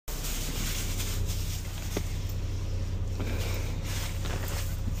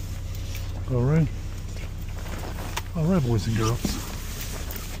Alright. Alright, boys and girls.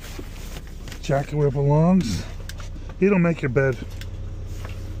 Jacket where it belongs. You don't make your bed.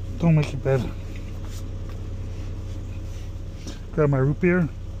 Don't make your bed. Grab my root beer.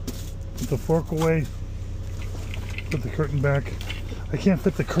 Put the fork away. Put the curtain back. I can't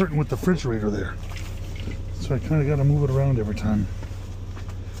fit the curtain with the refrigerator there. So I kind of got to move it around every time.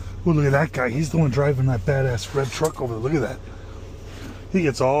 Oh, look at that guy. He's the one driving that badass red truck over there. Look at that. He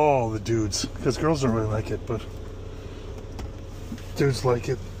gets all the dudes. Because girls don't really like it, but dudes like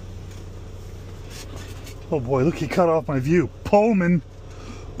it. Oh boy, look, he cut off my view. Pullman.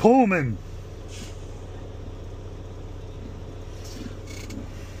 Pullman.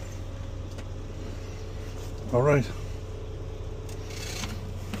 All right.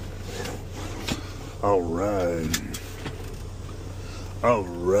 All right. All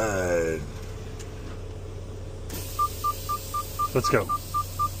right. Let's go.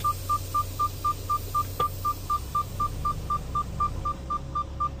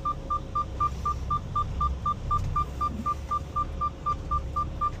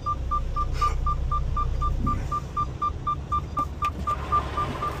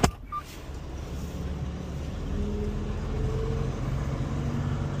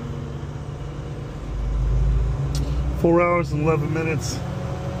 .4 hours and 11 minutes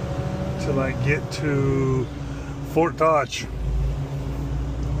till I get to Fort Dodge.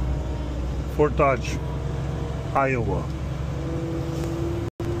 Fort Dodge, Iowa.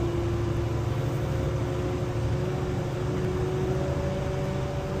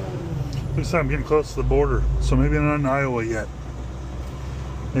 Looks like I'm getting close to the border, so maybe I'm not in Iowa yet.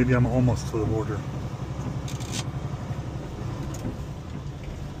 Maybe I'm almost to the border.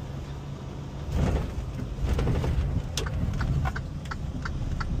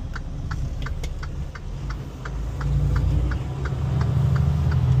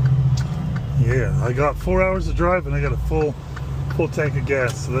 Yeah, I got 4 hours to drive and I got a full tank of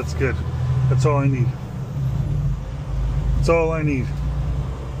gas, so that's good. That's all I need. That's all I need.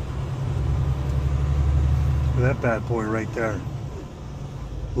 Look at that bad boy right there.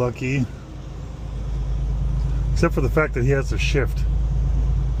 Lucky. Except for the fact that he has to shift.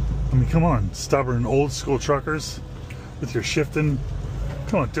 I mean, come on, stubborn old school truckers with your shifting.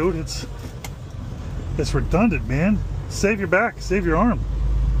 Come on, dude, it's redundant, man. Save your back, save your arm.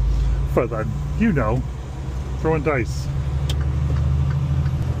 For the, you know, throwing dice.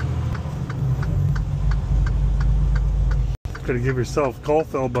 Gotta give yourself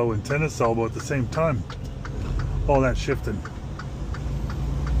golf elbow and tennis elbow at the same time. All that shifting.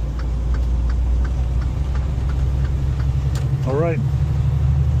 All right.